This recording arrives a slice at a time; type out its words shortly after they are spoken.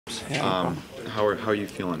Yeah. How are you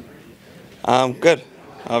feeling? Good.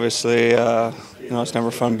 Obviously, it's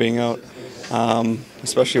never fun being out,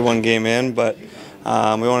 especially one game in, but we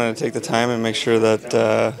wanted to take the time and make sure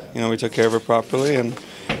that, we took care of it properly. And,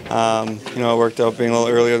 it worked out being a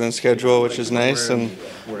little earlier than schedule, which is nice. And,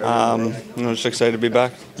 just excited to be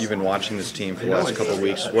back. You've been watching this team for the last couple of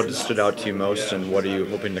weeks. What has stood out to you most, and what are you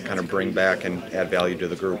hoping to kind of bring back and add value to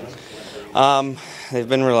the group? They've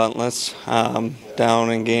been relentless,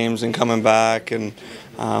 down in games and coming back, and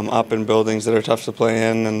up in buildings that are tough to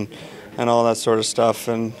play in, and all that sort of stuff.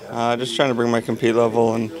 And just trying to bring my compete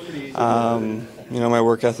level and my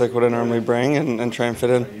work ethic, what I normally bring, and try and fit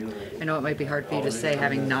in. I know it might be hard for you to say,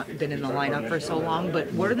 having not been in the lineup for so long,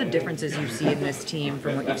 but what are the differences you see in this team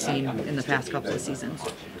from what you've seen in the past couple of seasons?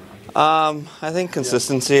 I think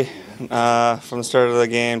consistency from the start of the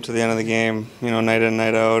game to the end of the game, night in,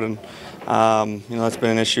 night out, and that's been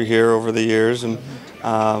an issue here over the years, and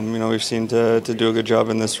we've seemed to do a good job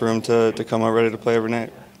in this room to come out ready to play every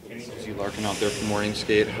night. Larkin out there for morning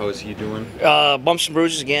skate. How is he doing? Bumps and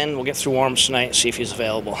bruises again. We'll get through warm-ups tonight and see if he's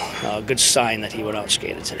available. Good sign that he went out and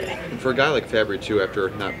skated today. And for a guy like Fabbri, too, after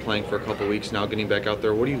not playing for a couple of weeks, now getting back out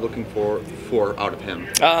there, what are you looking for out of him?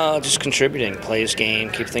 Just contributing. Play his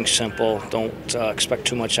game. Keep things simple. Don't expect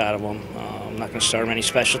too much out of him. I'm not going to start him any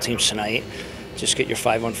special teams tonight. Just get your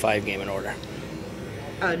 5-on-5 game in order.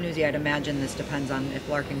 Newsy, I'd imagine this depends on if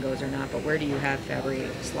Larkin goes or not, but where do you have Fabbri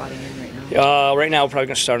slotting in right now? Right now, we're probably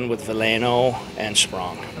going to start him with Veleno and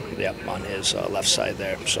Sprong. Okay. Yep, on his left side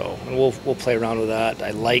there. So we'll play around with that.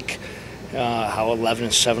 I like how 11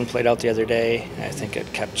 and 7 played out the other day. I think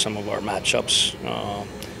it kept some of our matchups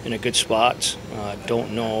in a good spot.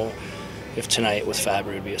 Don't know if tonight with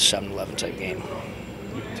Fabbri would be a 7-11 type game.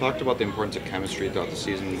 You talked about the importance of chemistry throughout the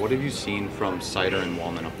season. What have you seen from Sider and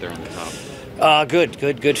Wallman up there on the top?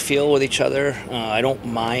 Good feel with each other. I don't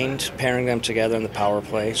mind pairing them together in the power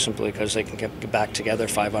play simply because they can get back together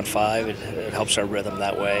 5-on-5. It helps our rhythm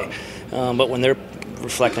that way. But when they're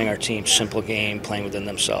reflecting our team, simple game, playing within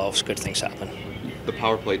themselves, good things happen. The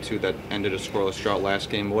power play, too, that ended a scoreless drought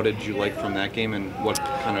last game. What did you like from that game, and what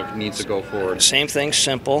kind of needs to go forward? Same thing,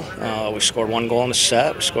 simple. We scored 1 goal in the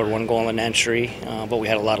set. We scored 1 goal in the entry, but we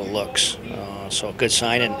had a lot of looks. So a good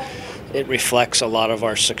sign, and it reflects a lot of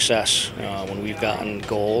our success. When we've gotten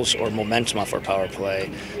goals or momentum off our power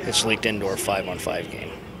play, it's leaked into our 5-on-5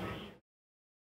 game.